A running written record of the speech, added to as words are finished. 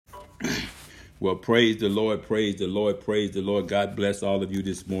Well, praise the Lord, praise the Lord, praise the Lord. God bless all of you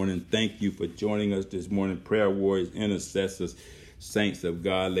this morning. Thank you for joining us this morning, prayer warriors, intercessors, saints of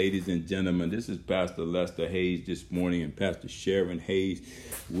God, ladies and gentlemen. This is Pastor Lester Hayes this morning and Pastor Sharon Hayes.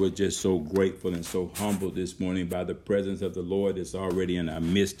 We're just so grateful and so humbled this morning by the presence of the Lord that's already in our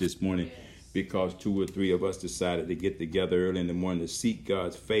midst this morning, because 2 or 3 of us decided to get together early in the morning to seek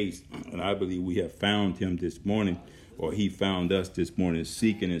God's face. And I believe we have found him this morning, or he found us this morning,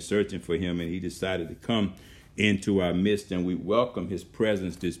 seeking and searching for him, and he decided to come into our midst, and we welcome his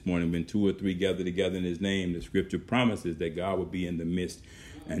presence this morning. When 2 or 3 gather together in his name, the scripture promises that God will be in the midst.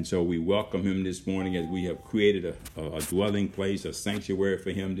 And so we welcome him this morning as we have created a dwelling place, a sanctuary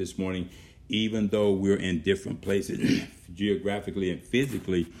for him this morning, even though we're in different places geographically and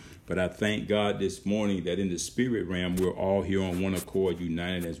physically. But I thank God this morning that in the spirit realm, we're all here on one accord,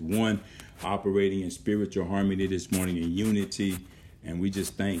 united as one, operating in spiritual harmony this morning, in unity. And we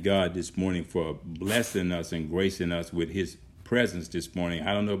just thank God this morning for blessing us and gracing us with his presence this morning.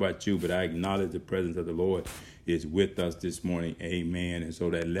 I don't know about you, but I acknowledge the presence of the Lord is with us this morning. Amen. And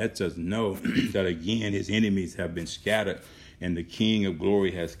so that lets us know that, again, his enemies have been scattered and the King of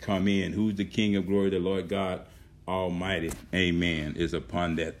glory has come in. Who's the King of glory? The Lord God Almighty, amen, is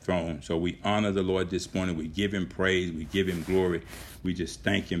upon that throne. So we honor the Lord this morning. We give him praise. We give him glory. We just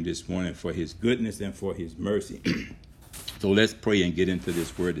thank him this morning for his goodness and for his mercy. So let's pray and get into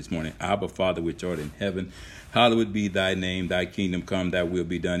this word this morning. Abba, Father, which art in heaven, hallowed be thy name. Thy kingdom come, thy will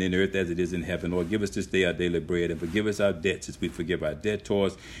be done in earth as it is in heaven. Lord, give us this day our daily bread, and forgive us our debts as we forgive our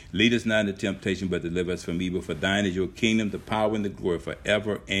debtors. Lead us not into temptation, but deliver us from evil. For thine is your kingdom, the power, and the glory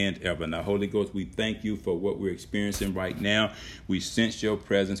forever and ever. Now, Holy Ghost, we thank you for what we're experiencing right now. We sense your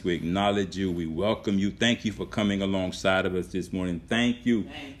presence. We acknowledge you. We welcome you. Thank you for coming alongside of us this morning. Thank you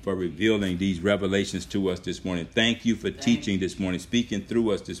for revealing these revelations to us this morning. Thank you for teaching this morning, speaking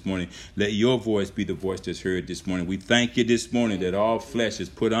through us this morning. Let your voice be the voice that's heard this morning. We thank you this morning that all flesh is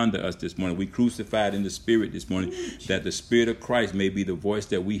put under us this morning. We crucified in the spirit this morning, that the spirit of Christ may be the voice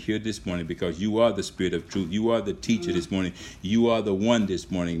that we hear this morning, because you are the spirit of truth. You are the teacher this morning. You are the one this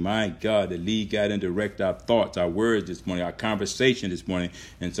morning, my God, to lead, guide, and direct our thoughts, our words this morning, our conversation this morning.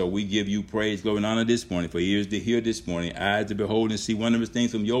 And so we give you praise, glory, and honor this morning, for ears to hear this morning, eyes to behold and see wondrous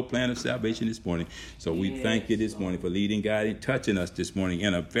things from your plan of salvation this morning. So we thank you this morning for leading, guiding, touching us this morning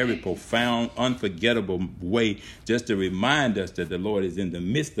in a very profound, unforgettable way, just to remind us that the Lord is in the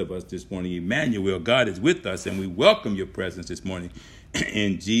midst of us this morning. Emmanuel, God is with us, and we welcome your presence this morning.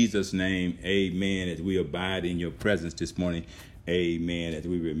 In Jesus' name, amen, as we abide in your presence this morning. Amen, as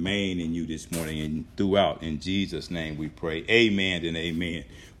we remain in you this morning and throughout. In Jesus' name we pray. Amen and amen.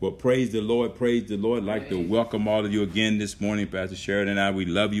 Well, praise the Lord, praise the Lord. I'd like to welcome all of you again this morning. Pastor Sharon and I, we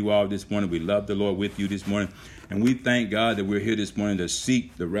love you all this morning. We love the Lord with you this morning. And we thank God that we're here this morning to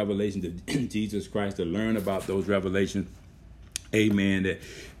seek the revelations of Jesus Christ, to learn about those revelations. Amen.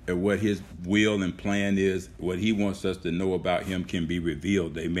 That what his will and plan is, what he wants us to know about him can be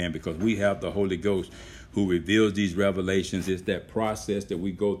revealed. Amen. Because we have the Holy Ghost who reveals these revelations. It's that process that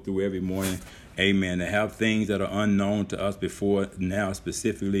we go through every morning. Amen. To have things that are unknown to us before now,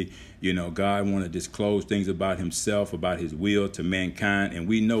 specifically, God want to disclose things about himself, about his will to mankind. And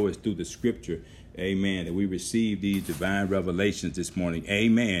we know it's through the scripture. Amen. And we receive these divine revelations this morning.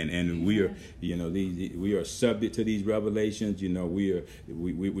 Amen. And we are, we are subject to these revelations.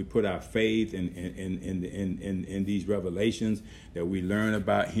 We put our faith in these revelations that we learn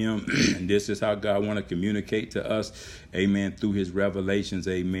about him. And this is how God want to communicate to us. Amen. Through his revelations.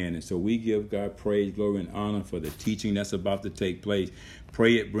 Amen. And so we give God praise, glory, and honor for the teaching that's about to take place.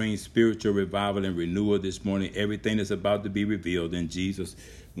 Pray it brings spiritual revival and renewal this morning. Everything that's about to be revealed in Jesus'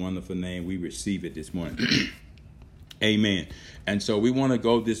 wonderful name, we receive it this morning. Amen. And so we want to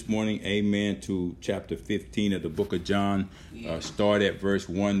go this morning, amen, to chapter 15 of the book of John. Start at verse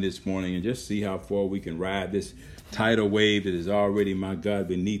 1 this morning and just see how far we can ride this tidal wave that is already, my God,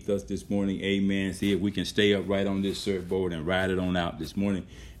 beneath us this morning. Amen. See if we can stay upright on this surfboard and ride it on out this morning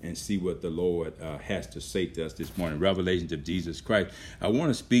and see what the Lord has to say to us this morning. Revelations of Jesus Christ. I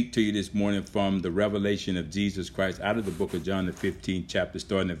want to speak to you this morning from the revelation of Jesus Christ out of the book of John, the 15th chapter,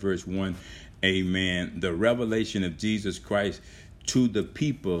 starting at verse 1. Amen. The revelation of Jesus Christ to the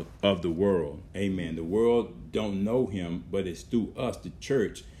people of the world. Amen. The world don't know him, but it's through us, the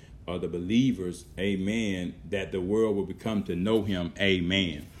church, or the believers, amen, that the world will become to know him.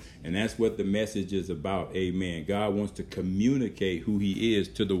 Amen. And that's what the message is about. Amen. God wants to communicate who he is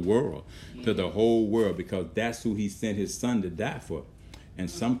to the world, to the whole world, because that's who he sent his son to die for. And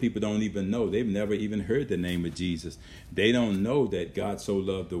some people don't even know. They've never even heard the name of Jesus. They don't know that God so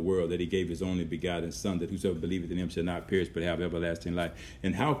loved the world that he gave his only begotten Son, that whosoever believeth in him shall not perish but have everlasting life.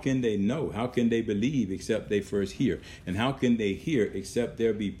 And how can they know? How can they believe except they first hear? And how can they hear except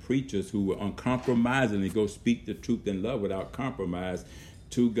there be preachers who will uncompromisingly go speak the truth in love without compromise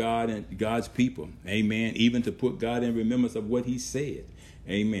to God and God's people? Amen. Even to put God in remembrance of what he said.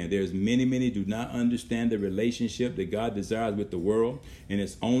 Amen. There's many do not understand the relationship that God desires with the world, and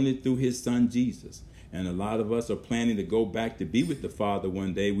it's only through his Son Jesus. And a lot of us are planning to go back to be with the Father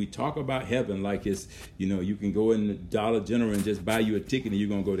one day. We talk about heaven like it's, you can go in the Dollar General and just buy you a ticket and you're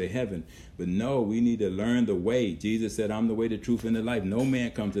going to go to heaven. But no, we need to learn the way. Jesus said, I'm the way, the truth, and the life. No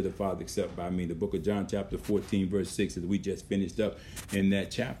man comes to the Father except by me. The book of John chapter 14, verse 6, as we just finished up in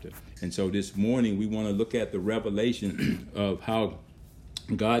that chapter. And so this morning we want to look at the revelation of how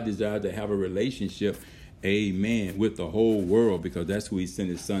God desires to have a relationship, amen, with the whole world, because that's who he sent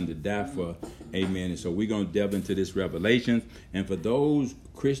his Son to die for, amen. And so we're going to delve into this revelation. And for those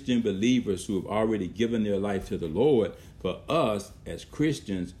Christian believers who have already given their life to the Lord, for us as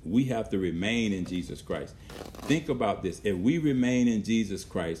Christians, we have to remain in Jesus Christ. Think about this. If we remain in Jesus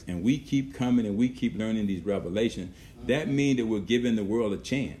Christ and we keep coming and we keep learning these revelations, that means that we're giving the world a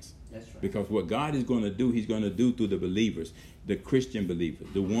chance. That's right. Because what God is going to do, he's going to do through the believers, the Christian believers,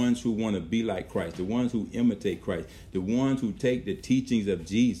 the ones who want to be like Christ, the ones who imitate Christ, the ones who take the teachings of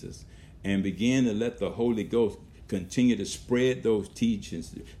Jesus and begin to let the Holy Ghost continue to spread those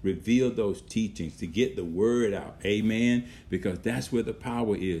teachings, reveal those teachings, to get the word out. Amen. Because that's where the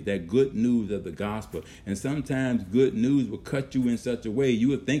power is, that good news of the gospel. And sometimes good news will cut you in such a way you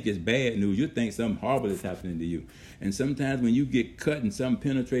would think it's bad news. You think something horrible is happening to you. And sometimes when you get cut and something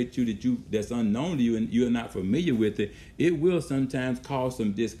penetrates you that's unknown to you and you're not familiar with it, it will sometimes cause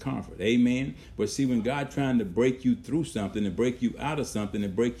some discomfort. Amen. But see, when God trying to break you through something and break you out of something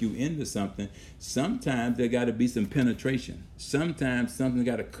and break you into something, sometimes there got to be some penetration. Sometimes something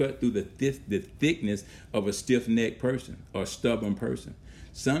got to cut through the thickness of a stiff-necked person or stubborn person.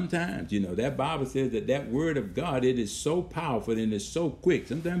 Sometimes, that Bible says that word of God, it is so powerful and it's so quick.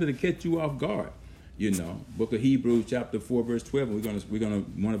 Sometimes it'll catch you off guard. Book of Hebrews chapter 4 verse 12. We're gonna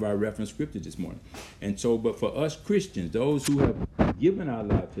one of our reference scriptures this morning. And so, but for us Christians, those who have given our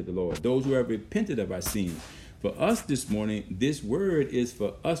life to the Lord, those who have repented of our sins, for us this morning, this word is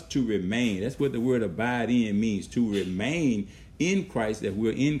for us to remain. That's what the word abide in means, to remain in Christ, that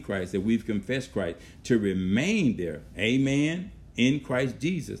we're in Christ, that we've confessed Christ, to remain there. Amen. In Christ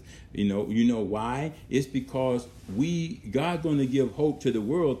Jesus. You know why? It's because God's going to give hope to the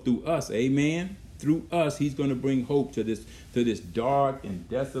world through us. Amen. Through us, he's going to bring hope to this dark and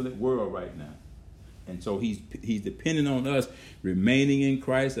desolate world right now. And so he's depending on us remaining in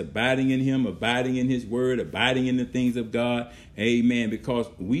Christ, abiding in him, abiding in his word, abiding in the things of God. Amen. Because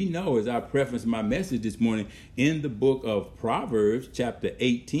we know, as I preface my message this morning, in the book of Proverbs, chapter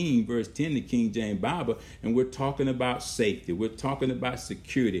 18, verse 10, the King James Bible, and we're talking about safety. We're talking about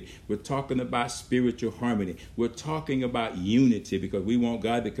security. We're talking about spiritual harmony. We're talking about unity, because we want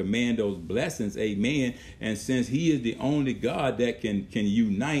God to command those blessings. Amen. And since he is the only God that can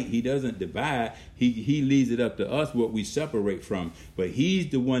unite, he doesn't divide. He leaves it up to us what we separate from. But he's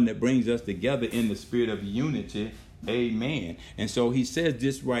the one that brings us together in the spirit of unity. Amen. And so he says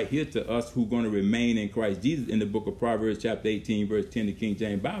this right here to us who are going to remain in Christ Jesus in the book of Proverbs chapter 18 verse 10, the King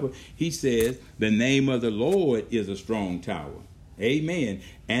James Bible. He says the name of the Lord is a strong tower. Amen.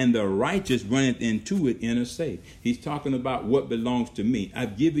 And the righteous runneth into it and are safe. He's talking about what belongs to me.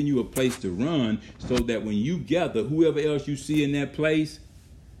 I've given you a place to run so that when you gather, whoever else you see in that place,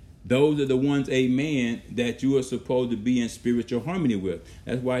 those are the ones, amen, that you are supposed to be in spiritual harmony with.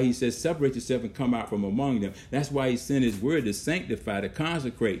 That's why he says, separate yourself and come out from among them. That's why he sent his word to sanctify, to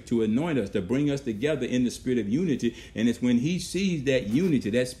consecrate, to anoint us, to bring us together in the spirit of unity. And it's when he sees that unity,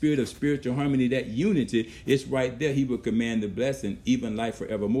 that spirit of spiritual harmony, that unity, it's right there. He will command the blessing, even life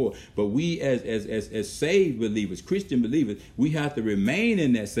forevermore. But we as saved believers, Christian believers, we have to remain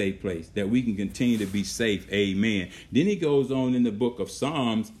in that safe place that we can continue to be safe. Amen. Then he goes on in the book of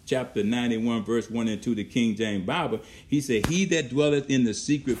Psalms, chapter 91, verse 1 and 2, the King James Bible. He said, he that dwelleth in the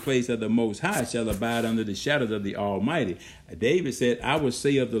secret place of the Most High shall abide under the shadows of the Almighty. David said, I will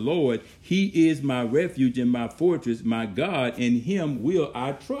say of the Lord, he is my refuge and my fortress, my God, in him will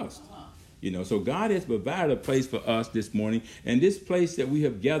I trust. So God has provided a place for us this morning. And this place that we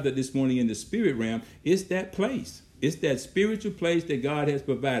have gathered this morning in the spirit realm is that place. It's that spiritual place that God has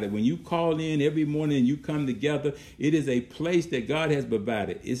provided. When you call in every morning and you come together, it is a place that God has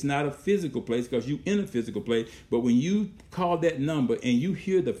provided. It's not a physical place because you're in a physical place. But when you call that number and you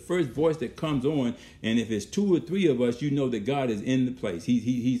hear the first voice that comes on, and if it's 2 or 3 of us, you know that God is in the place.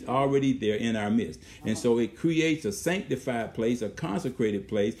 He's already there in our midst. And so it creates a sanctified place, a consecrated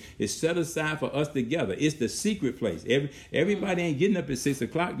place. It's set aside for us together. It's the secret place. Everybody ain't getting up at 6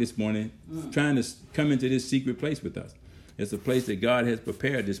 o'clock this morning trying to come into this secret place with us. It's a place that God has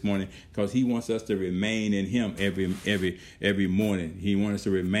prepared this morning because he wants us to remain in him every morning. He wants us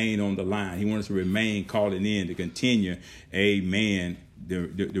to remain on the line. He wants us to remain calling in to continue. Amen.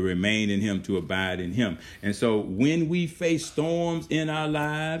 To remain in him, to abide in him. And so when we face storms in our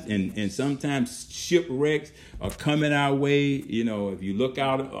lives and sometimes shipwrecks are coming our way, you know, if you look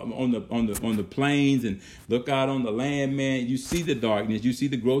out on the plains and look out on the land, man, you see the darkness, you see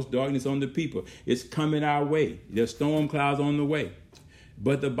the gross darkness on the people. It's coming our way. There's storm clouds on the way.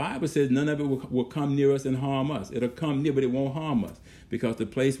 But the Bible says none of it will come near us and harm us. It'll come near, but it won't harm us. Because the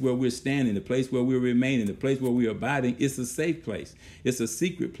place where we're standing, the place where we're remaining, the place where we're abiding, it's a safe place. It's a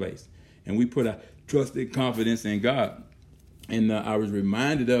secret place. And we put our trust and confidence in God. And I was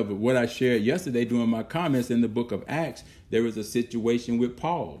reminded of what I shared yesterday during my comments in the book of Acts. There was a situation with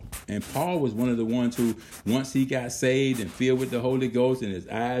Paul. And Paul was one of the ones who, once he got saved and filled with the Holy Ghost and his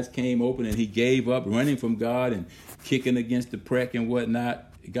eyes came open and he gave up running from God and kicking against the prick and whatnot,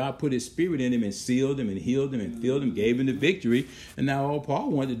 God put his spirit in him and sealed him and healed him and filled him, gave him the victory. And now all Paul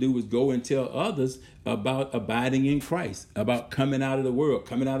wanted to do was go and tell others about abiding in Christ, about coming out of the world,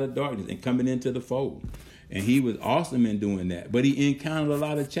 coming out of darkness and coming into the fold. And he was awesome in doing that. But he encountered a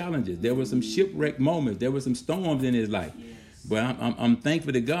lot of challenges. There were some shipwreck moments. There were some storms in his life. Yes. But I'm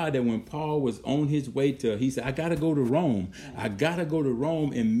thankful to God that when Paul was on his way he said, I got to go to Rome. I got to go to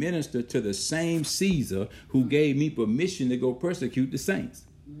Rome and minister to the same Caesar who gave me permission to go persecute the saints.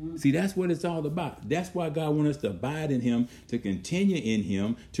 See, that's what it's all about. That's why God wants us to abide in him, to continue in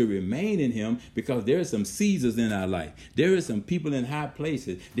him, to remain in him, because there are some Caesars in our life. There are some people in high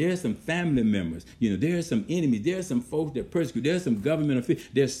places. There are some family members. You know, there are some enemies. There are some folks that persecute. There are some government officials.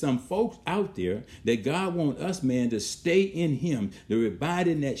 There's some folks out there that God wants us, man, to stay in him, to abide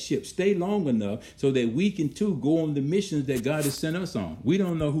in that ship, stay long enough so that we can, too, go on the missions that God has sent us on. We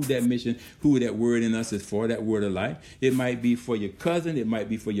don't know who that mission, who that word in us is for, that word of life. It might be for your cousin. It might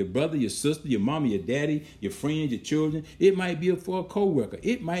be for your brother, your sister, your mama, your daddy, your friends, your children. It might be for a co-worker.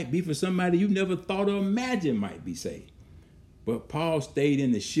 It might be for somebody you never thought or imagined might be saved. But Paul stayed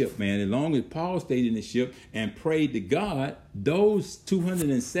in the ship, man. As long as Paul stayed in the ship and prayed to God, those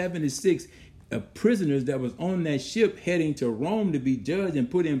 276 prisoners that was on that ship heading to Rome to be judged and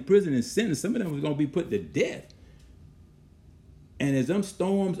put in prison and sentenced, some of them was going to be put to death. And as them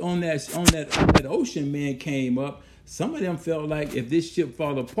storms on that ocean, man, came up, some of them felt like if this ship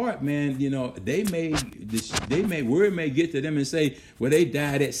fall apart, man, you know, word may get to them and say, well, they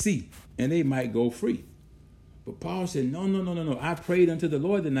died at sea and they might go free. But Paul said, no. I prayed unto the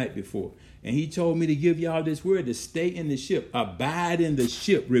Lord the night before. And he told me to give y'all this word, to stay in the ship, abide in the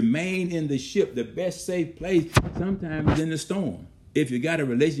ship, remain in the ship. The best safe place sometimes is in the storm. If you got a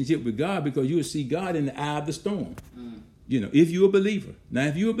relationship with God, because you will see God in the eye of the storm. You know, if you're a believer. Now,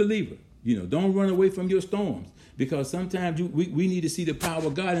 if you're a believer, you know, don't run away from your storms. Because sometimes we need to see the power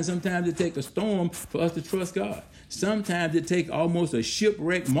of God, and sometimes it takes a storm for us to trust God. Sometimes it takes almost a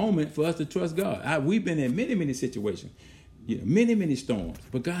shipwreck moment for us to trust God. We've been in many, many situations, you know, many, many storms.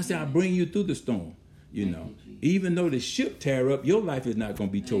 But God said, I'll bring you through the storm. You know, even though the ship tear up, your life is not going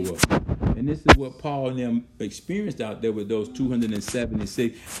to be tore up. And this is what Paul and them experienced out there with those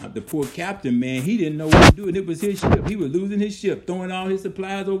 276. The poor captain, man, he didn't know what to do, and it was his ship. He was losing his ship, throwing all his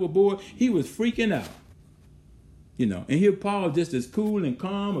supplies overboard. He was freaking out. You know, and here Paul just as cool and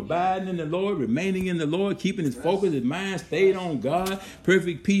calm, abiding in the Lord, remaining in the Lord, keeping his focus, his mind stayed on God,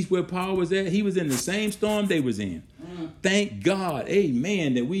 perfect peace where Paul was at. He was in the same storm they was in. Thank God,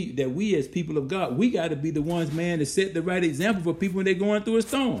 amen, that we as people of God, we got to be the ones, man, to set the right example for people when they're going through a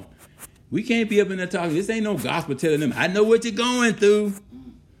storm. We can't be up in there talking. This ain't no gospel telling them, I know what you're going through.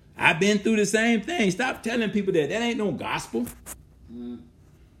 I've been through the same thing. Stop telling people that. That ain't no gospel.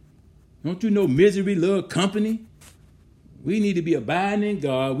 Don't you know misery love company? We need to be abiding in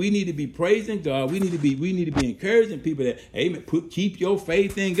God. We need to be praising God. We need to be encouraging people that, amen, keep your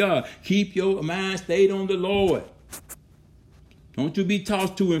faith in God. Keep your mind stayed on the Lord. Don't you be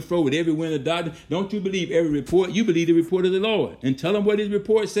tossed to and fro with every wind of doctrine. Don't you believe every report. You believe the report of the Lord. And tell them what his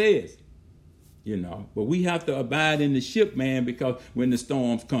report says. You know, but we have to abide in the ship, man, because when the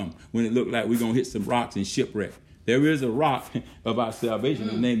storms come, when it look like we're going to hit some rocks and shipwreck, There is a rock of our salvation.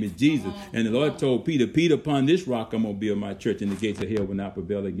 His name is Jesus. And the Lord told Peter, Peter, upon this rock I'm going to build my church, and the gates of hell will not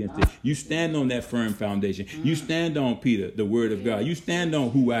prevail against it. You stand on that firm foundation. You stand on, Peter, the word of God. You stand on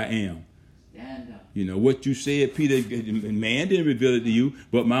who I am. You know, what you said, Peter, man didn't reveal it to you,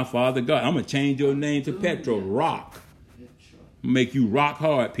 but my Father God. I'm going to change your name to Petro, rock. Make you rock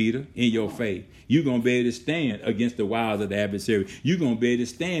hard, Peter, in your faith. You're going to be able to stand against the wiles of the adversary. You're going to be able to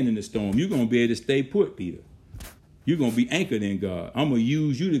stand in the storm. You're going to be able to stay put, Peter. You're going to be anchored in God. I'm going to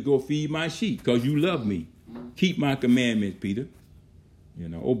use you to go feed my sheep because you love me. Keep my commandments, Peter. You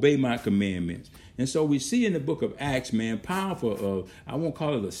know, obey my commandments. And so we see in the book of Acts, man, powerful, I won't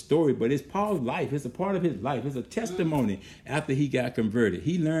call it a story, but it's Paul's life. It's a part of his life. It's a testimony after he got converted.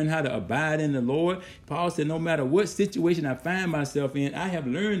 He learned how to abide in the Lord. Paul said, no matter what situation I find myself in, I have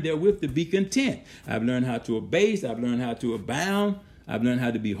learned therewith to be content. I've learned how to abase. I've learned how to abound. I've learned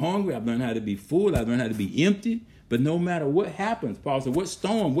how to be hungry. I've learned how to be full. I've learned how to be empty. But no matter what happens, Paul said, what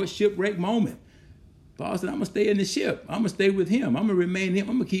storm, what shipwreck moment, Paul said, I'm going to stay in the ship. I'm going to stay with him. I'm going to remain in him.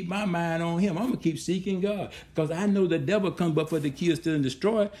 I'm going to keep my mind on him. I'm going to keep seeking God because I know the devil comes but for the kill, steal, and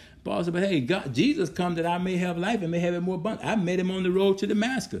destroy. Paul said, but hey, God, Jesus come that I may have life and may have it more abundant. I met him on the road to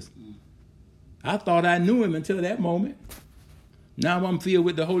Damascus. I thought I knew him until that moment. Now I'm filled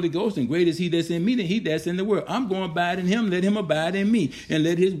with the Holy Ghost, and great is he that's in me than he that's in the world. I'm going to abide in him. Let him abide in me, and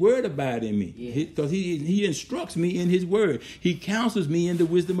let his word abide in me. Because he instructs me in his word. He counsels me in the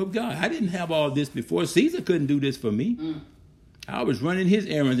wisdom of God. I didn't have all this before. Caesar couldn't do this for me. I was running his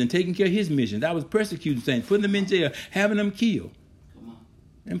errands and taking care of his missions. I was persecuting saints, putting them in jail, having them killed.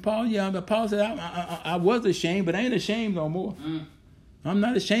 And Paul said, I was ashamed, but I ain't ashamed no more. I'm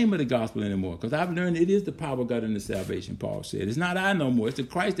not ashamed of the gospel anymore because I've learned it is the power of God in the salvation, Paul said. It's not I no more. It's the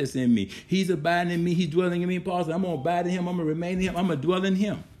Christ that's in me. He's abiding in me. He's dwelling in me. Paul said, I'm going to abide in him. I'm going to remain in him. I'm going to dwell in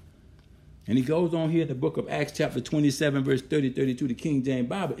him. And he goes on here in the book of Acts chapter 27, verse 30, 32, the King James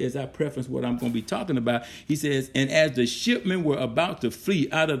Bible, as I preference what I'm going to be talking about. He says, and as the shipmen were about to flee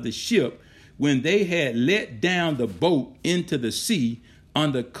out of the ship, when they had let down the boat into the sea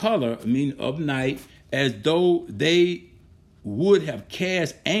under color, of night, as though they would have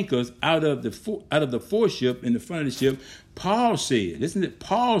cast anchors out of the foreship in the front of the ship, Paul said, listen to it,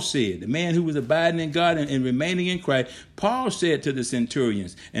 Paul said, the man who was abiding in God and remaining in Christ, Paul said to the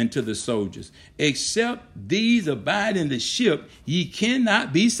centurions and to the soldiers, except these abide in the ship, ye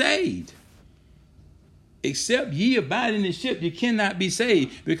cannot be saved. Except ye abide in the ship, you cannot be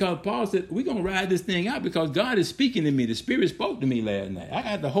saved. Because Paul said, we're going to ride this thing out because God is speaking to me. The Spirit spoke to me last night. I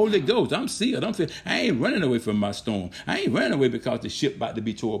got the Holy Ghost. I'm sealed. I ain't running away from my storm. I ain't running away because the ship about to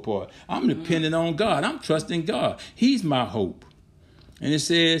be tore apart. I'm depending on God. I'm trusting God. He's my hope. And it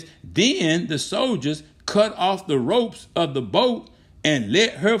says, then the soldiers cut off the ropes of the boat and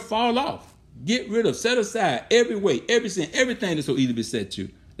let her fall off. Get rid of, set aside every weight, every sin, everything that's so easily beset you.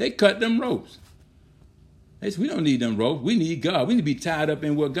 They cut them ropes. We don't need them ropes. We need God. We need to be tied up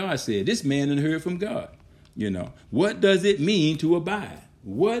in what God said. This man done heard from God. You know, what does it mean to abide?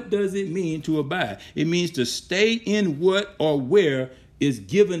 What does it mean to abide? It means to stay in what or where is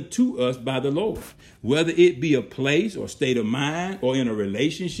given to us by the Lord. Whether it be a place or state of mind or in a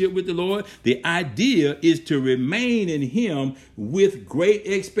relationship with the Lord, the idea is to remain in him with great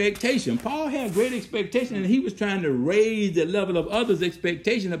expectation. Paul had great expectation, and he was trying to raise the level of others'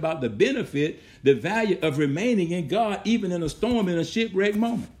 expectation about the benefit, the value of remaining in God, even in a storm, in a shipwreck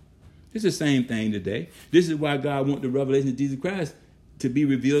moment. It's the same thing today. This is why God wants the revelation of Jesus Christ to be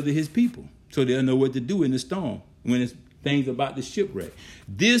revealed to his people, so they'll know what to do in the storm when it's things about the shipwreck.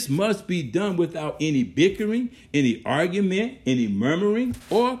 This must be done without any bickering, any argument, any murmuring,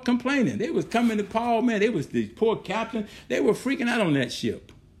 or complaining. They was coming to Paul, man. They was the poor captain. They were freaking out on that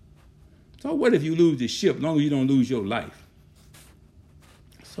ship. So what if you lose the ship, as long as you don't lose your life?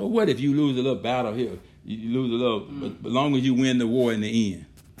 So what if you lose a little battle here? You lose a little, but as long as you win the war in the end.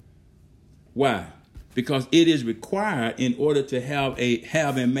 Why? Because it is required in order to have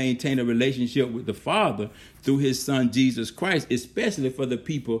and maintain a relationship with the Father through his Son, Jesus Christ, especially for the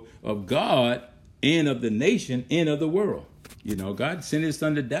people of God and of the nation and of the world. You know, God sent his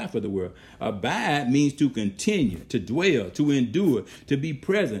Son to die for the world. Abide means to continue, to dwell, to endure, to be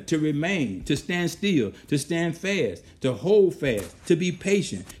present, to remain, to stand still, to stand fast, to hold fast, to be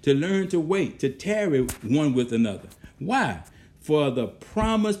patient, to learn to wait, to tarry one with another. Why? For the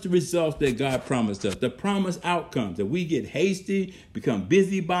promised results that God promised us, the promised outcomes. That we get hasty, become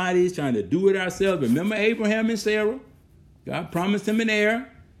busybodies, trying to do it ourselves. Remember Abraham and Sarah? God promised him an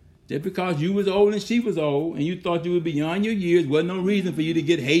heir. Just because you was old and she was old and you thought you were beyond your years, wasn't no reason for you to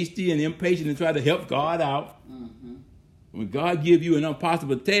get hasty and impatient and try to help God out. When God gives you an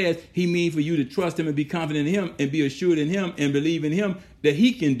impossible task, he means for you to trust him and be confident in him and be assured in him and believe in him that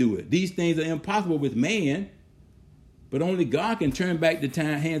he can do it. These things are impossible with man, but only God can turn back the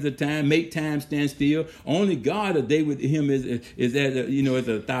hands of time, make time stand still. Only God, a day with him is as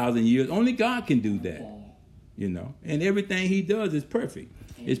 1,000 years. Only God can do that, And everything he does is perfect.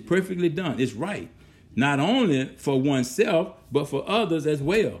 It's perfectly done. It's right. Not only for oneself, but for others as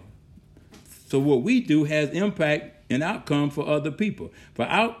well. So what we do has impact and outcome for other people, for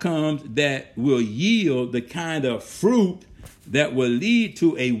outcomes that will yield the kind of fruit that will lead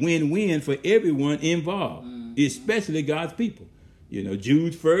to a win-win for everyone involved, especially God's people.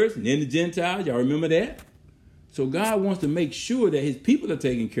 Jews first and then the Gentiles. Y'all remember that? So God wants to make sure that his people are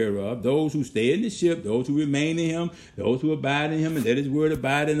taken care of, those who stay in the ship, those who remain in him, those who abide in him and let his word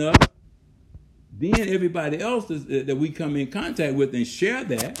abide in us. Then everybody else that we come in contact with and share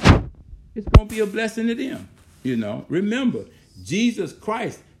that, it's going to be a blessing to them. Remember, Jesus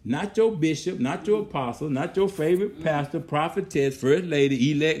Christ, not your bishop, not your apostle, not your favorite pastor, prophetess, first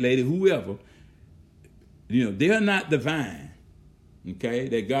lady, elect lady, whoever. They're not divine, okay,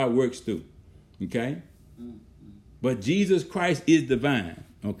 that God works through, okay? But Jesus Christ is divine,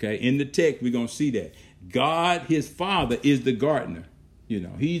 okay? In the text, we're going to see that. God, his Father, is the gardener.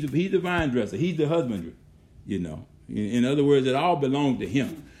 He's the vine dresser. He's the husbandry, In other words, it all belongs to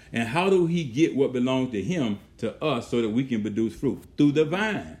him. And how do he get what belongs to him to us so that we can produce fruit? Through the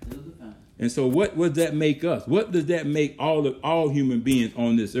vine. And so what does that make us? What does that make all human beings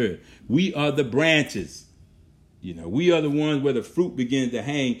on this earth? We are the branches. We are the ones where the fruit begins to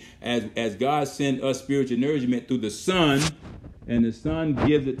hang as God sent us spiritual nourishment through the Son, and the Son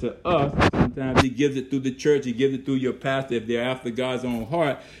gives it to us. Sometimes he gives it through the church. He gives it through your pastor if they're after God's own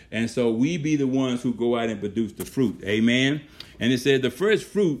heart. And so we be the ones who go out and produce the fruit. Amen. And it says the first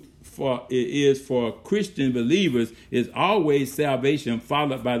fruit for Christian believers is always salvation,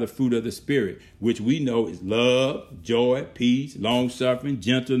 followed by the fruit of the Spirit, which we know is love, joy, peace, long-suffering,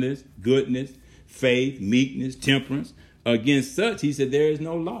 gentleness, goodness, faith, meekness, temperance. Against such, he said, there is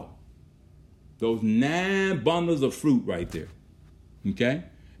no law. Those 9 bundles of fruit right there. Okay?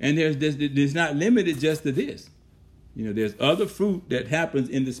 And there's not limited just to this. There's other fruit that happens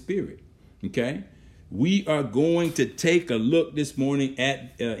in the Spirit. Okay? We are going to take a look this morning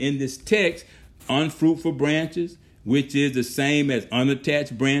at, in this text, unfruitful branches, which is the same as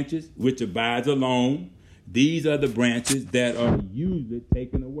unattached branches, which abides alone. These are the branches that are usually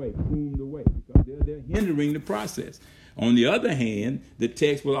taken away, pruned away, because they're hindering the process. On the other hand, the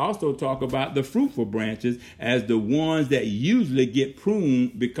text will also talk about the fruitful branches as the ones that usually get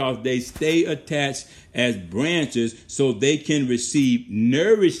pruned because they stay attached as branches so they can receive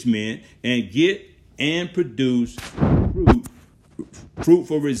nourishment and get and produce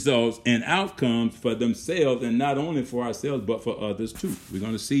fruitful results and outcomes for themselves, and not only for ourselves, but for others too. We're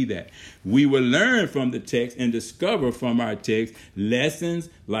going to see that. We will learn from the text and discover from our text lessons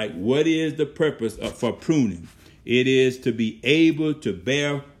like what is the purpose for pruning. It is to be able to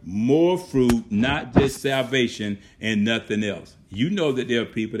bear more fruit, not just salvation and nothing else. You know that there are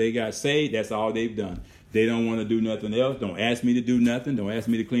people, they got saved, that's all they've done. They don't want to do nothing else. Don't ask me to do nothing. Don't ask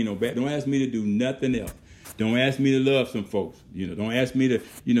me to clean no back. Don't ask me to do nothing else. Don't ask me to love some folks. Don't ask me to,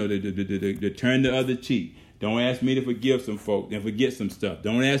 to turn the other cheek. Don't ask me to forgive some folks and forget some stuff.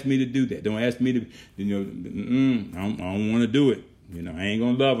 Don't ask me to do that. Don't ask me to, I don't want to do it. I ain't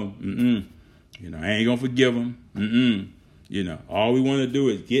going to love them. I ain't going to forgive them. All we want to do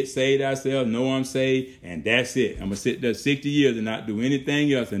is get saved ourselves, know I'm saved, and that's it. I'm going to sit there 60 years and not do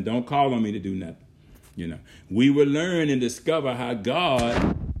anything else, and don't call on me to do nothing. We will learn and discover how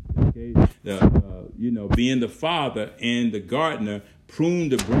God, being the Father and the gardener,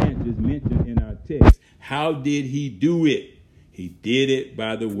 pruned the branches mentioned in our text. How did he do it? He did it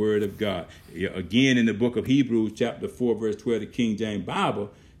by the word of God. Again, in the book of Hebrews, chapter 4, verse 12, the King James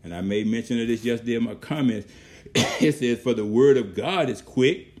Bible, and I made mention of this yesterday in my comments, it says, for the word of God is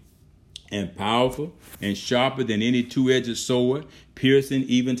quick and powerful and sharper than any two-edged sword, piercing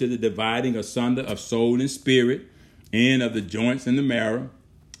even to the dividing asunder of soul and spirit, and of the joints and the marrow,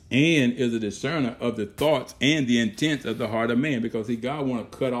 and is a discerner of the thoughts and the intents of the heart of man. Because God want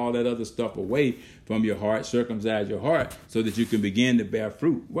to cut all that other stuff away from your heart, circumcise your heart, so that you can begin to bear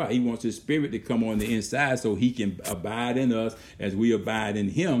fruit. Why? He wants his spirit to come on the inside so he can abide in us as we abide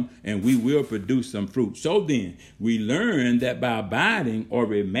in him, and we will produce some fruit. So then, we learn that by abiding or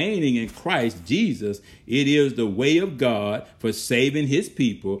remaining in Christ Jesus, it is the way of God for saving his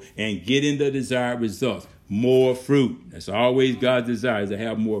people and getting the desired results. More fruit. That's always God's desire, is to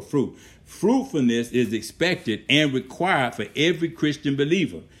have more fruit. Fruitfulness is expected and required for every Christian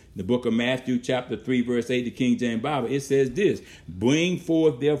believer. The book of Matthew, chapter 3, verse 8, the King James Bible, it says this: bring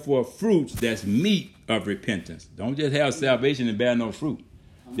forth therefore fruits that's meat of repentance. Don't just have salvation and bear no fruit.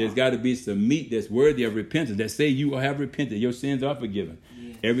 There's got to be some meat that's worthy of repentance, that say you have repented, your sins are forgiven.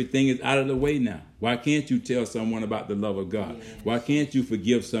 Yes. Everything is out of the way now. Why can't you tell someone about the love of God? Yes. Why can't you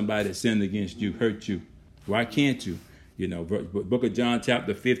forgive somebody that sinned against you, hurt you? Why can't you? You know, book of John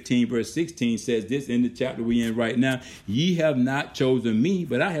chapter 15, verse 16 says this in the chapter we're in right now: ye have not chosen me,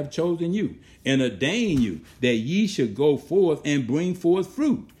 but I have chosen you and ordained you that ye should go forth and bring forth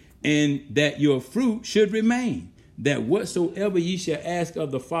fruit, and that your fruit should remain, that whatsoever ye shall ask of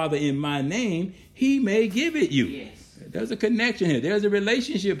the Father in my name, he may give it you. Yes. There's a connection here. There's a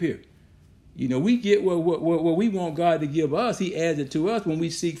relationship here. You know, we get what we want God to give us. He adds it to us when we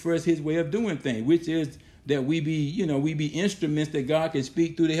seek first his way of doing things, which is that we be instruments that God can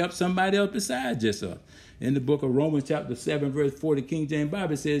speak through to help somebody else besides just us. In the book of Romans chapter 7, verse 4, the King James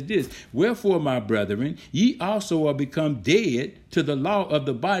Bible says this: wherefore, my brethren, ye also are become dead to the law of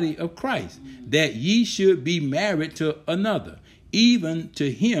the body of Christ, that ye should be married to another, even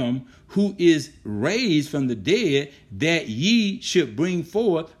to him who is raised from the dead, that ye should bring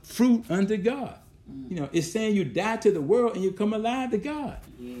forth fruit unto God. You know, it's saying you die to the world and you come alive to God.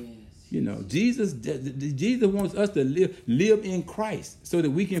 Yes. You know, Jesus wants us to live in Christ so that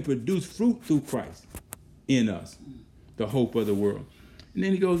we can produce fruit through Christ in us, the hope of the world. And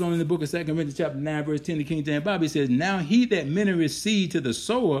then he goes on in the book of 2 Corinthians chapter 9, verse 10, the King James Bible, he says, now he that ministereth seed to the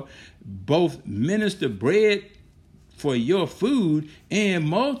sower, both minister bread for your food and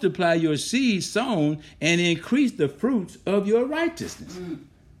multiply your seed sown and increase the fruits of your righteousness.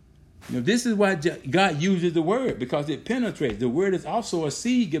 You know, this is why God uses the word, because it penetrates. The word is also a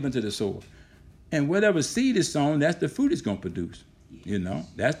seed given to the sower. And whatever seed is sown, that's the fruit it's going to produce. You know,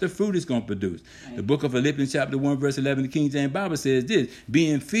 that's the fruit it's going to produce. Right. The book of Philippians chapter 1, verse 11, the King James Bible says this: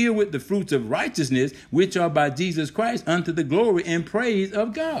 being filled with the fruits of righteousness, which are by Jesus Christ unto the glory and praise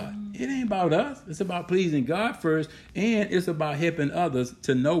of God. It ain't about us. It's about pleasing God first, and it's about helping others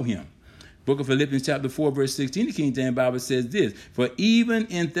to know him. Book of Philippians chapter 4, verse 16, the King James Bible says this: for even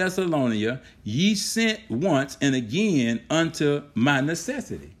in Thessalonica ye sent once and again unto my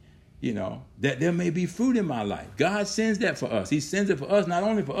necessity. You know, that there may be fruit in my life. God sends that for us. He sends it for us, not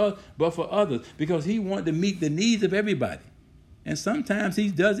only for us, but for others, because he wants to meet the needs of everybody. And sometimes he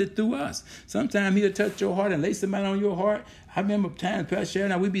does it through us. Sometimes he'll touch your heart and lay somebody on your heart. I remember times, Pastor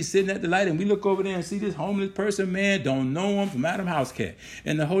Sharon, and we'd be sitting at the light and we look over there and see this homeless person, man, don't know him, from Adam House Cat.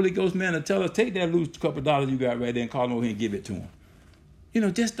 And the Holy Ghost man will tell us, take that loose couple of dollars you got right there and call him over here and give it to him. You know,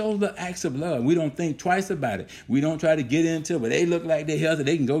 just those little acts of love. We don't think twice about it. We don't try to get into it, but they look like they're healthy,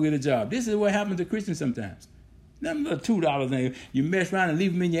 they can go get a job. This is what happens to Christians sometimes. Them little $2 and you mess around and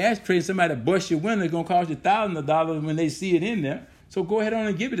leave them in your ashtray, and somebody bust your window, it's going to cost you thousands of dollars when they see it in there. So go ahead on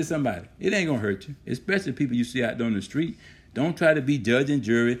and give it to somebody. It ain't going to hurt you, especially people you see out there on the street. Don't try to be judge and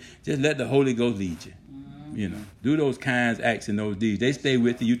jury. Just let the Holy Ghost lead you. You know, do those kinds, acts, and those deeds. They stay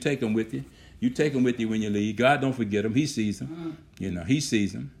with you. You take them with you. You take them with you when you leave. God don't forget them. He sees them. You know, he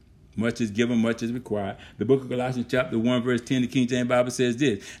sees them. Much is given, much is required. The book of Colossians chapter 1, verse 10, the King James Bible says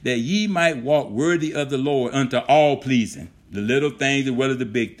this: that ye might walk worthy of the Lord unto all pleasing, the little things as well as the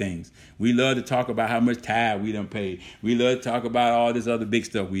big things. We love to talk about how much tithe we done paid. We love to talk about all this other big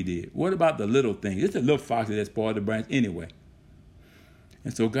stuff we did. What about the little things? It's the little foxes that spoil the branch anyway.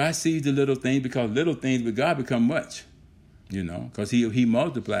 And so God sees the little things, because little things with God become much. You know, because he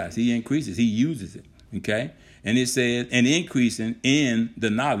multiplies, he increases, he uses it. Okay? And it says, and increasing in the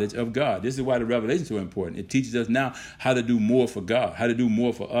knowledge of God. This is why the revelation is so important. It teaches us now how to do more for God, how to do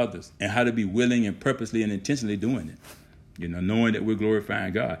more for others, and how to be willing and purposely and intentionally doing it. You know, knowing that we're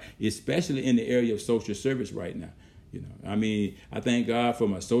glorifying God, especially in the area of social service right now. You know, I mean, I thank God for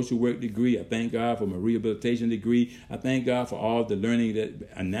my social work degree. I thank God for my rehabilitation degree. I thank God for all the learning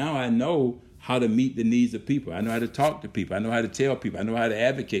that, and now I know how to meet the needs of people. I know how to talk to people. I know how to tell people. I know how to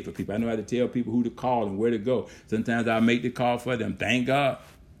advocate for people. I know how to tell people who to call and where to go. Sometimes I'll make the call for them. Thank God.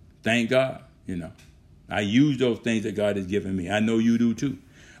 Thank God. You know, I use those things that God has given me. I know you do too.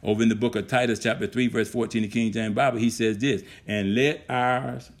 Over in the book of Titus, chapter 3, verse 14, the King James Bible, he says this: and let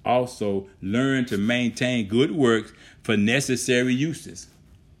ours also learn to maintain good works for necessary uses,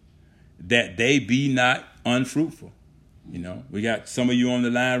 that they be not unfruitful. You know, we got some of you on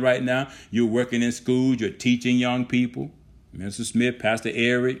the line right now. You're working in schools. You're teaching young people. Mr. Smith, Pastor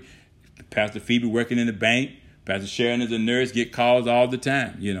Eric, Pastor Phoebe working in the bank. Pastor Sharon is a nurse. Get calls all the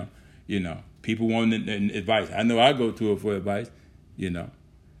time. You know, people want advice. I know I go to her for advice. You know,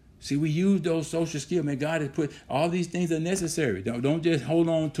 See, we use those social skills. Man, God has put all these things are necessary. Don't just hold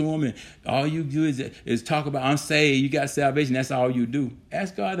on to them and all you do is talk about, I'm saved, you got salvation, that's all you do.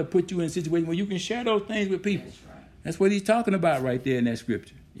 Ask God to put you in a situation where you can share those things with people. That's right. That's what he's talking about right there in that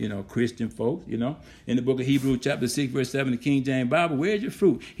scripture. Christian folks, in the book of Hebrews chapter 6, verse 7, the King James Bible, where's your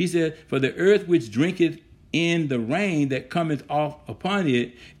fruit? He said, for the earth which drinketh in the rain that cometh off upon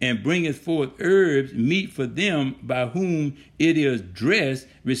it, and bringeth forth herbs, meet for them by whom it is dressed,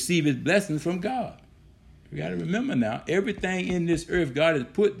 receiveth blessings from God. We got to remember now, everything in this earth God has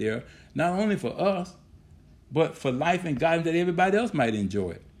put there, not only for us, but for life and guidance that everybody else might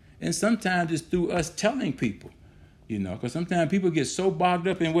enjoy it. And sometimes it's through us telling people, because sometimes people get so bogged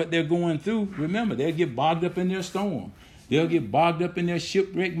up in what they're going through. Remember, they'll get bogged up in their storm. They'll get bogged up in their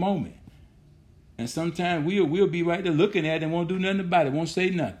shipwreck moment. And sometimes we'll be right there looking at it and won't do nothing about it, won't say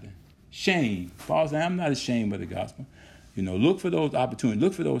nothing. Shame. Paul said, I'm not ashamed of the gospel. Look for those opportunities,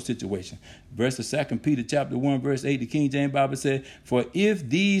 look for those situations. Verse of 2 Peter chapter 1, verse 8, the King James Bible said, for if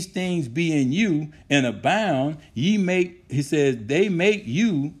these things be in you and abound, they make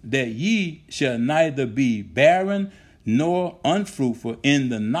you that ye shall neither be barren nor unfruitful in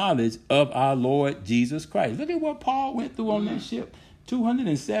the knowledge of our Lord Jesus Christ. Look at what Paul went through on that ship.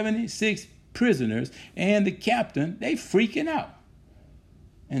 276 prisoners and the captain, they freaking out.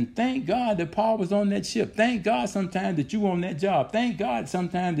 And thank God that Paul was on that ship. Thank God sometimes that you on that job. Thank God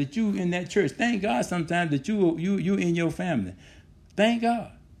sometimes that you in that church. Thank God sometimes that you in your family. Thank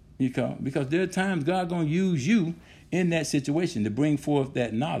God. Because there are times God going to use you in that situation to bring forth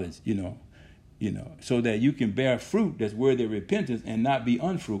that knowledge, so that you can bear fruit that's worthy of repentance and not be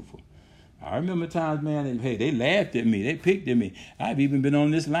unfruitful. I remember times, man, they laughed at me. They picked at me. I've even been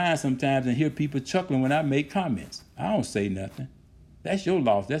on this line sometimes and hear people chuckling when I make comments. I don't say nothing. That's your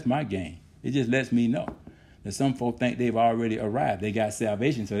loss. That's my gain. It just lets me know that some folk think they've already arrived. They got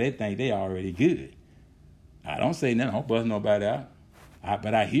salvation, so they think they already good. I don't say nothing. I don't buzz nobody out.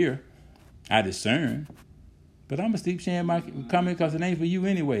 But I hear. I discern. But I'm going to keep sharing my comment because it ain't for you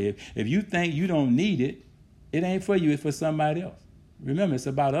anyway. If you think you don't need it, it ain't for you. It's for somebody else. Remember, it's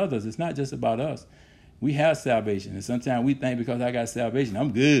about others. It's not just about us. We have salvation. And sometimes we think because I got salvation,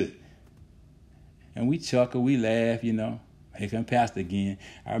 I'm good. And we chuckle, we laugh, Here come Pastor again.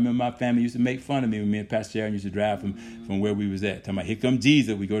 I remember my family used to make fun of me when me and Pastor Sharon used to drive from where we was at. Talking about, here come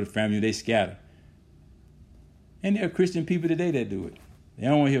Jesus. We go to family, they scatter. And there are Christian people today that do it. They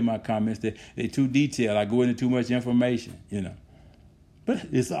don't want to hear my comments. They're too detailed. I go into too much information, But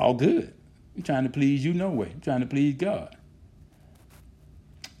it's all good. I'm trying to please you no way. I'm trying to please God.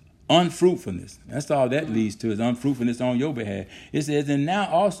 Unfruitfulness. That's all that leads to, is unfruitfulness on your behalf. It says, and now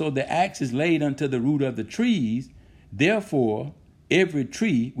also the axe is laid unto the root of the trees. Therefore, every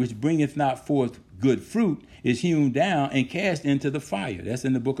tree which bringeth not forth good fruit is hewn down and cast into the fire. That's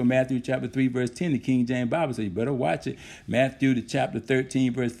in the book of Matthew chapter 3, verse 10, the King James Bible. So you better watch it. Matthew the chapter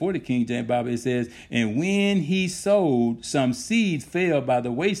 13, verse 4, the King James Bible, it says, and when he sowed, some seeds fell by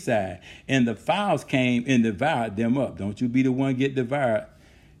the wayside, and the fowls came and devoured them up. Don't you be the one get devoured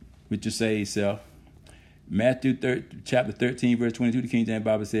with your saved self. Matthew chapter 13, verse 22, the King James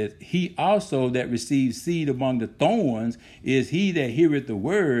Bible says, he also that receives seed among the thorns is he that heareth the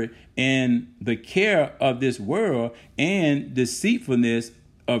word, and the care of this world and deceitfulness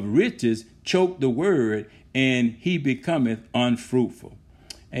of riches choke the word, and he becometh unfruitful.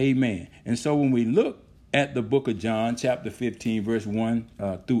 Amen. And so when we look at the book of John, chapter 15, verse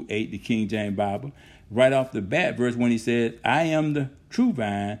 1 through 8, the King James Bible, right off the bat, verse 1, he says, I am the true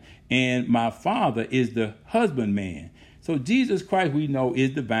vine, and my Father is the husbandman. So Jesus Christ, we know,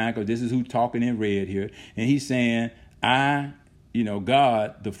 is the vine, because this is who talking in red here. And he's saying, God,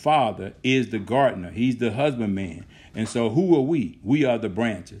 the Father, is the gardener. He's the husbandman. And so who are we? We are the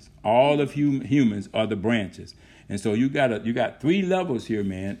branches. All of humans are the branches. And so you got three levels here,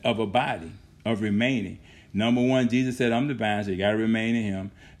 man, of abiding, of remaining. Number one, Jesus said, I'm the vine, so you got to remain in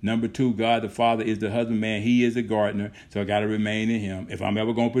him. Number two, God the Father is the husbandman. He is the gardener, so I got to remain in him. If I'm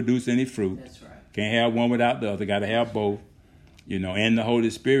ever going to produce any fruit, that's right. Can't have one without the other. Got to have both. And the Holy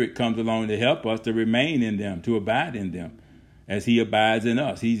Spirit comes along to help us to remain in them, to abide in them, as he abides in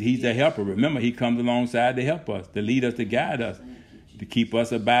us. He's the helper. Remember, he comes alongside to help us, to lead us, to guide us, to keep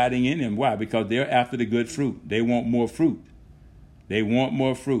us abiding in him. Why? Because they're after the good fruit. They want more fruit. They want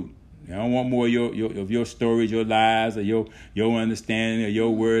more fruit. I don't want more of your stories, your lies, or your understanding, or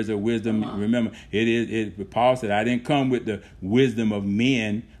your words of wisdom. Remember, Paul said, I didn't come with the wisdom of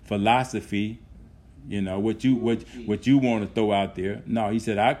men, philosophy, what you want to throw out there. No, he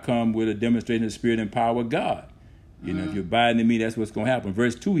said, I come with a demonstration of the spirit and power of God. You know, if you abide in me, that's what's going to happen.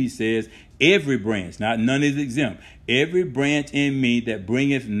 Verse 2, he says, every branch, not none is exempt. Every branch in me that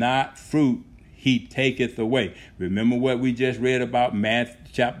bringeth not fruit, he taketh away. Remember what we just read about Matthew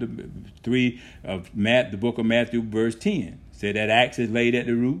chapter 3 of the book of Matthew, verse 10. Said that axe is laid at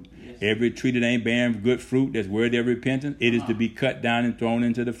the root. Yes. Every tree that ain't bearing good fruit that's worthy of repentance, it is to be cut down and thrown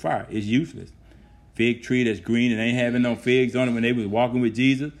into the fire. It's useless. Fig tree that's green and ain't having no figs on it when they was walking with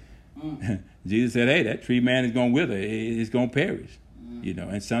Jesus. Jesus said, hey, that tree, man, is going to wither. It's going to perish. You know,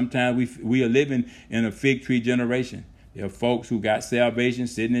 and sometimes we are living in a fig tree generation. There are folks who got salvation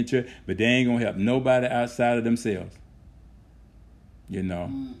sitting in church, but they ain't going to help nobody outside of themselves. You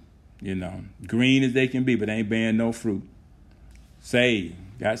know, green as they can be, but they ain't bearing no fruit. Saved,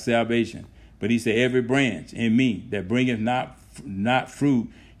 got salvation. But he said, every branch in me that bringeth not fruit,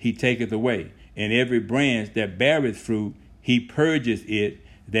 he taketh away. And every branch that beareth fruit, he purges it,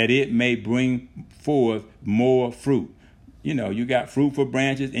 that it may bring forth more fruit. You know, you got fruitful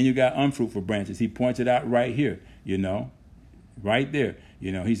branches and you got unfruitful branches. He points it out right here, you know, right there.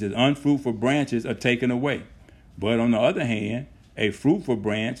 You know, he says unfruitful branches are taken away. But on the other hand, a fruitful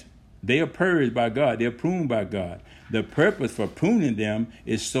branch, they are purged by God. They're pruned by God. The purpose for pruning them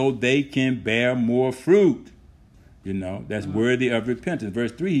is so they can bear more fruit. You know, that's worthy of repentance.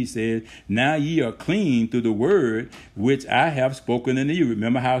 Verse 3, he says, now ye are clean through the word which I have spoken unto you.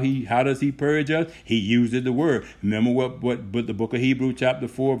 Remember how does he purge us? He uses the word. Remember what the book of Hebrews chapter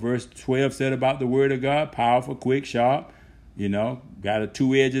 4 verse 12 said about the word of God? Powerful, quick, sharp, you know, got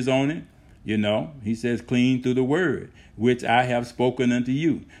two edges on it. You know, he says clean through the word which I have spoken unto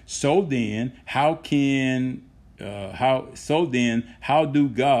you. So then, how do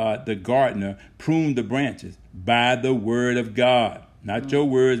God, the gardener, prune the branches? By the word of God. Not your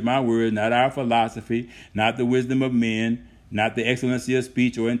words, my words, not our philosophy, not the wisdom of men, not the excellency of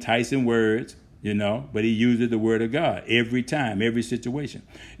speech or enticing words, you know, but he uses the word of God every time, every situation.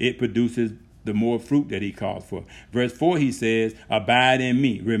 It produces the more fruit that he calls for. Verse 4, he says, abide in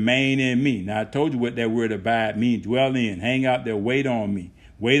me, remain in me. Now, I told you what that word abide means. Dwell in, hang out there, wait on me.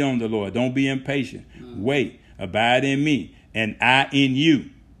 Wait on the Lord. Don't be impatient. Wait, abide in me, and I in you.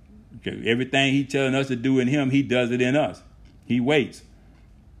 Okay. Everything he's telling us to do in him, he does it in us. He waits,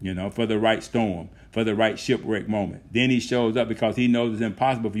 you know, for the right storm, for the right shipwreck moment. Then he shows up because he knows it's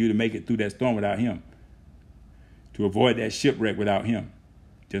impossible for you to make it through that storm without him, to avoid that shipwreck without him.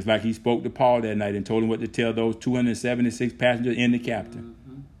 Just like he spoke to Paul that night and told him what to tell those 276 passengers and the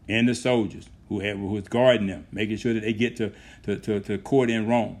captain and the soldiers who was guarding them, making sure that they get to court in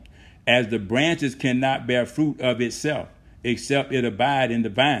Rome. As the branches cannot bear fruit of itself, except it abide in the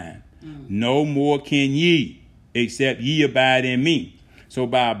vine, no more can ye, except ye abide in me. So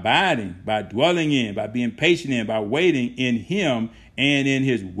by abiding, by dwelling in, by being patient in, by waiting in him and in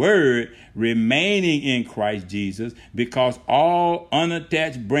his word, remaining in Christ Jesus, because all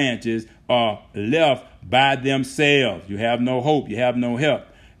unattached branches are left by themselves. You have no hope. You have no help.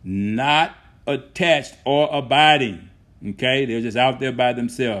 Not attached or abiding. Okay, they're just out there by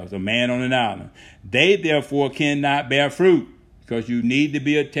themselves, a man on an island. They therefore cannot bear fruit, because you need to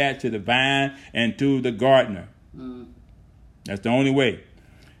be attached to the vine and to the gardener. That's the only way.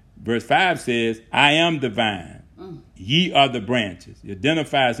 Verse 5 says, I am the vine. Ye are the branches. He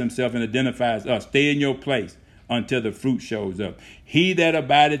identifies himself and identifies us. Stay in your place until the fruit shows up. He that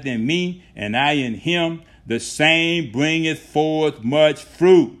abideth in me and I in him, the same bringeth forth much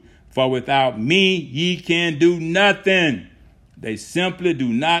fruit. For without me, ye can do nothing. They simply do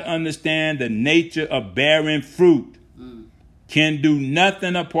not understand the nature of bearing fruit. Can do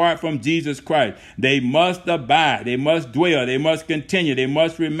nothing apart from Jesus Christ. They must abide. They must dwell. They must continue. They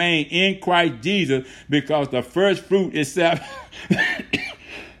must remain in Christ Jesus, because the first fruit is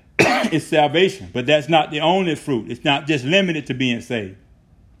is salvation. But that's not the only fruit. It's not just limited to being saved.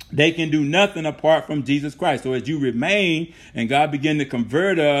 They can do nothing apart from Jesus Christ. So as you remain and God begin to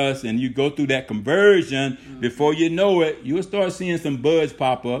convert us and you go through that conversion, before you know it, you'll start seeing some buds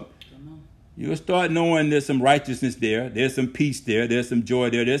pop up. You'll start knowing there's some righteousness there. There's some peace there. There's some joy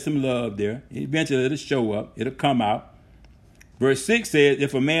there. There's some love there. Eventually it'll show up. It'll come out. Verse 6 says,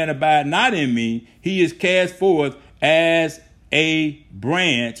 if a man abide not in me, he is cast forth as a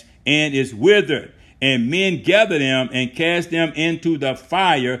branch and is withered. And men gather them and cast them into the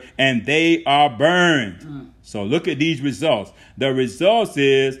fire, and they are burned. So look at these results. The results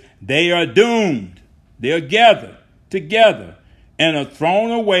is they are doomed. They are gathered together and are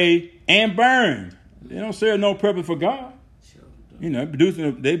thrown away and burned. They don't serve no purpose for God. You know,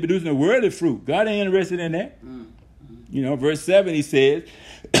 they producing a worldly fruit. God ain't interested in that. You know, verse 7, he says,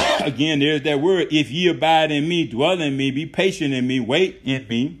 again, there's that word, if ye abide in me, dwell in me, be patient in me, wait in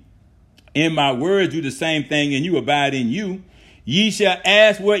me, In my words do the same thing, and you abide in you. Ye shall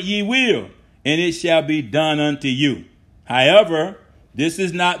ask what ye will, and it shall be done unto you. However, this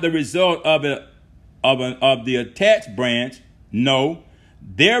is not the result of the attached branch. No,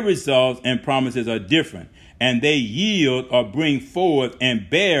 their results and promises are different, and they yield or bring forth and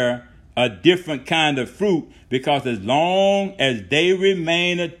bear a different kind of fruit, because as long as they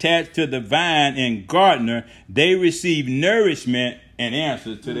remain attached to the vine and gardener, they receive nourishment and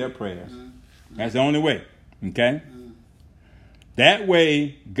answers to their prayers. That's the only way. Okay? That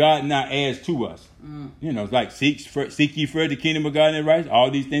way, God now adds to us. You know, it's like seek ye first the kingdom of God and His righteousness. All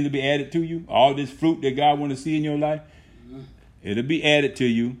these things will be added to you. All this fruit that God want to see in your life, it'll be added to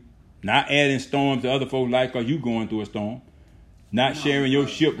you. Not adding storms to other folks' life because you going through a storm. Not sharing your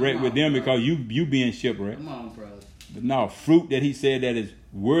shipwreck with them because you being shipwrecked. Come on, brother. But no, fruit that He said that is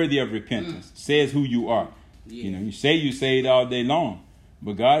worthy of repentance. Says who you are. Yeah. You know, you say you saved all day long,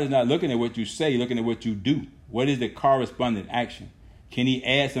 but God is not looking at what you say, looking at what you do. What is the corresponding action? Can He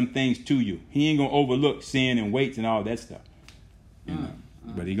add some things to you? He ain't going to overlook sin and weights and all that stuff. You know?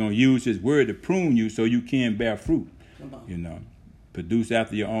 But He's going to use His word to prune you so you can bear fruit. You know, produce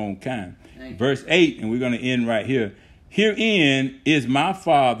after your own kind. Verse 8, and we're going to end right here. Herein is my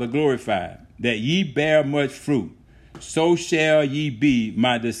Father glorified, that ye bear much fruit. So shall ye be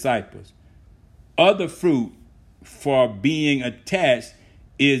my disciples. Other fruit for being attached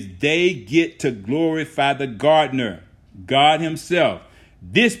is they get to glorify the gardener, God Himself.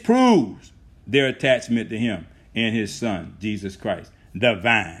 This proves their attachment to Him and His Son, Jesus Christ, the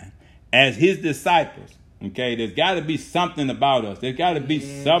vine. As His disciples, okay, there's got to be something about us. There's got to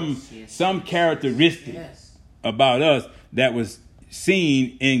be some characteristic about us that was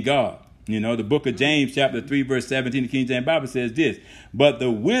seen in God. You know, the book of James, chapter 3, verse 17, the King James Bible says this: but the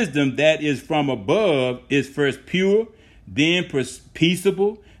wisdom that is from above is first pure, then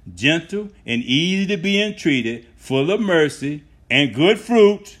peaceable, gentle, and easy to be entreated, full of mercy and good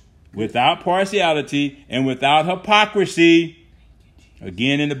fruit, without partiality and without hypocrisy.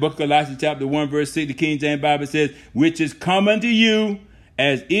 Again, in the book of Colossians, chapter 1, verse 6, the King James Bible says, which is come unto you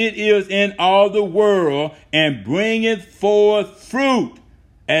as it is in all the world, and bringeth forth fruit,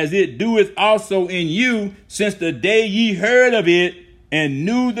 as it doeth also in you, since the day ye heard of it, and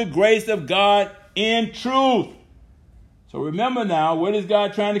knew the grace of God in truth. So remember now, what is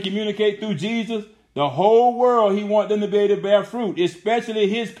God trying to communicate through Jesus? The whole world, He wants them to be able to bear fruit, especially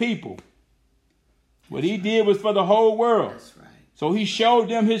His people. What He did was for the whole world. That's right. So He showed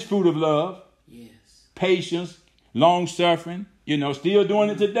them His fruit of love, patience, long-suffering, you know, still doing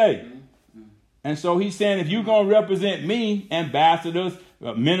it today. And so He's saying, if you're going to represent me, ambassadors,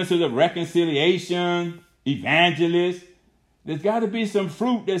 ministers of reconciliation, evangelists, there's got to be some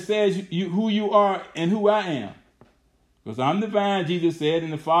fruit that says who you are and who I am. Because I'm the vine, Jesus said,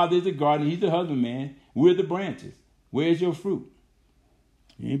 and the Father is the gardener. He's the husbandman. We're the branches. Where's your fruit?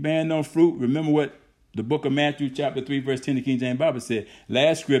 You ain't bearing no fruit. Remember what the book of Matthew, chapter 3, verse 10, the King James Bible said.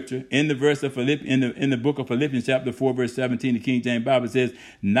 Last scripture, in the verse of in the book of Philippians, chapter 4, verse 17, the King James Bible says,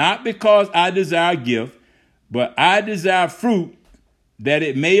 not because I desire gift, but I desire fruit, that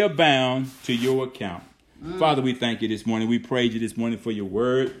it may abound to your account. Father, we thank you this morning. We praise you this morning for your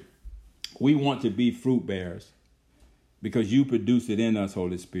word. We want to be fruit bearers because you produce it in us,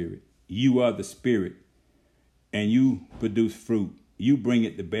 Holy Spirit. You are the Spirit, and you produce fruit. You bring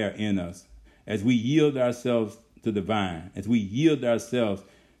it to bear in us. As we yield ourselves to the vine, as we yield ourselves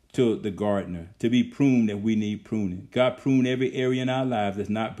to the gardener, to be pruned if we need pruning. God, prune every area in our lives that's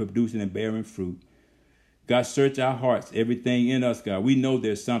not producing and bearing fruit. God, search our hearts, everything in us, God. We know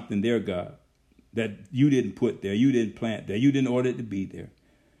there's something there, God, that you didn't put there, you didn't plant there, you didn't order it to be there.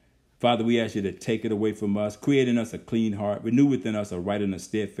 Father, we ask you to take it away from us, create in us a clean heart, renew within us a right and a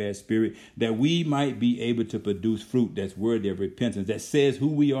steadfast spirit, that we might be able to produce fruit that's worthy of repentance, that says who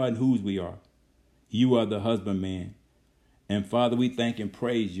we are and whose we are. You are the husbandman. And Father, we thank and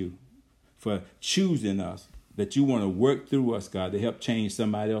praise you for choosing us, that you want to work through us, God, to help change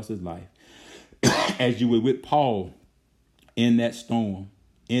somebody else's life. As you were with Paul in that storm,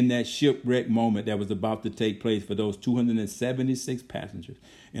 in that shipwreck moment that was about to take place for those 276 passengers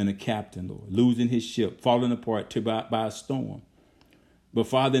and a captain, Lord, losing his ship, falling apart by a storm. But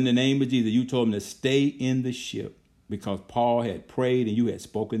Father, in the name of Jesus, you told him to stay in the ship because Paul had prayed and you had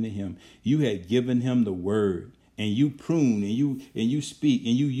spoken to him. You had given him the word, and you prune and you speak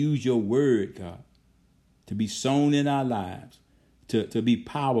and you use your word, God, to be sown in our lives, to be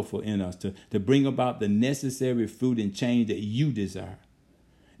powerful in us, to bring about the necessary fruit and change that you desire.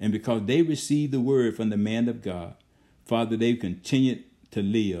 And because they received the word from the man of God, Father, they continued to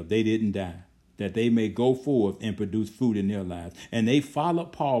live. They didn't die. that they may go forth and produce fruit in their lives. And they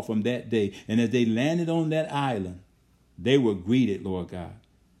followed Paul from that day. And as they landed on that island, they were greeted, Lord God.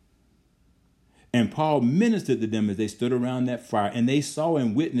 And Paul ministered to them as they stood around that fire. And they saw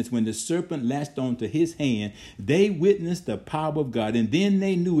and witnessed when the serpent latched onto his hand. They witnessed the power of God. And then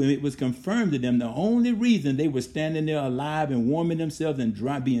they knew, and it was confirmed to them, the only reason they were standing there alive and warming themselves and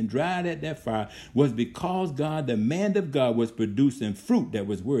being dried at that fire was because God, the man of God, was producing fruit that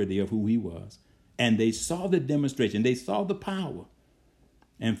was worthy of who he was. And they saw the demonstration. They saw the power.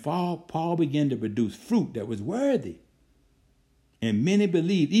 And Paul began to produce fruit that was worthy. And many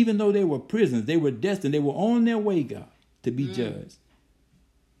believed, even though they were prisoners, they were destined, they were on their way, God, to be judged.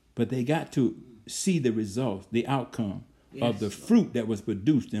 But they got to see the results, the outcome of the fruit that was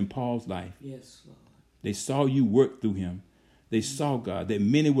produced in Paul's life. Yes, Lord. They saw you work through him. They saw, God, that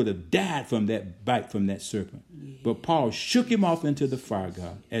many would have died from that bite from that serpent. Yes. But Paul shook him off into the fire,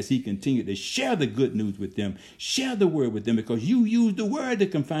 God, as he continued to share the good news with them, share the word with them, because you used the word to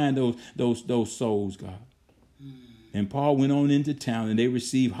confine those souls, God. And Paul went on into town, and they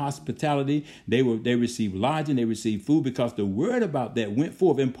received hospitality. They received lodging. They received food, because the word about that went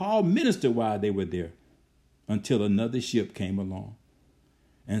forth. And Paul ministered while they were there until another ship came along.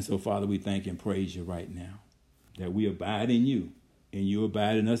 And so, Father, we thank and praise you right now that we abide in you, and you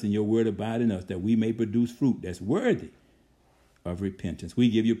abide in us, and your word abide in us, that we may produce fruit that's worthy of repentance. We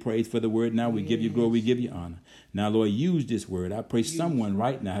give you praise for the word now. We give you glory. We give you honor. Now, Lord, use this word. I pray someone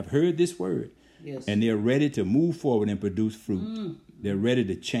right now have heard this word. Yes. And they're ready to move forward and produce fruit. They're ready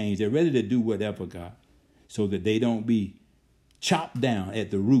to change. They're ready to do whatever, God, so that they don't be chopped down at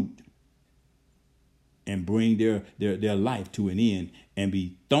the root and bring their life to an end and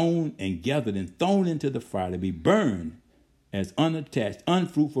be thrown and gathered and thrown into the fire to be burned as unattached,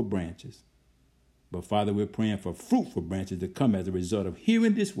 unfruitful branches. But, Father, we're praying for fruitful branches to come as a result of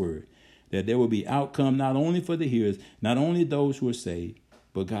hearing this word, that there will be outcome not only for the hearers, not only those who are saved,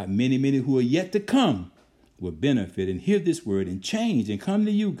 but God, many, many who are yet to come will benefit and hear this word and change and come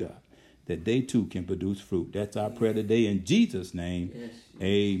to you, God, that they too can produce fruit. That's our prayer today in Jesus' name. Yes.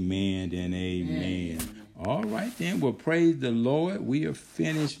 Amen and amen. All right, then. Well, praise the Lord. We are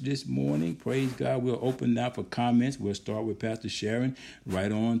finished this morning. Praise God. We'll open now for comments. We'll start with Pastor Sharon,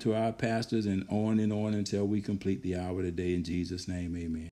 right on to our pastors, and on until we complete the hour today in Jesus' name. Amen.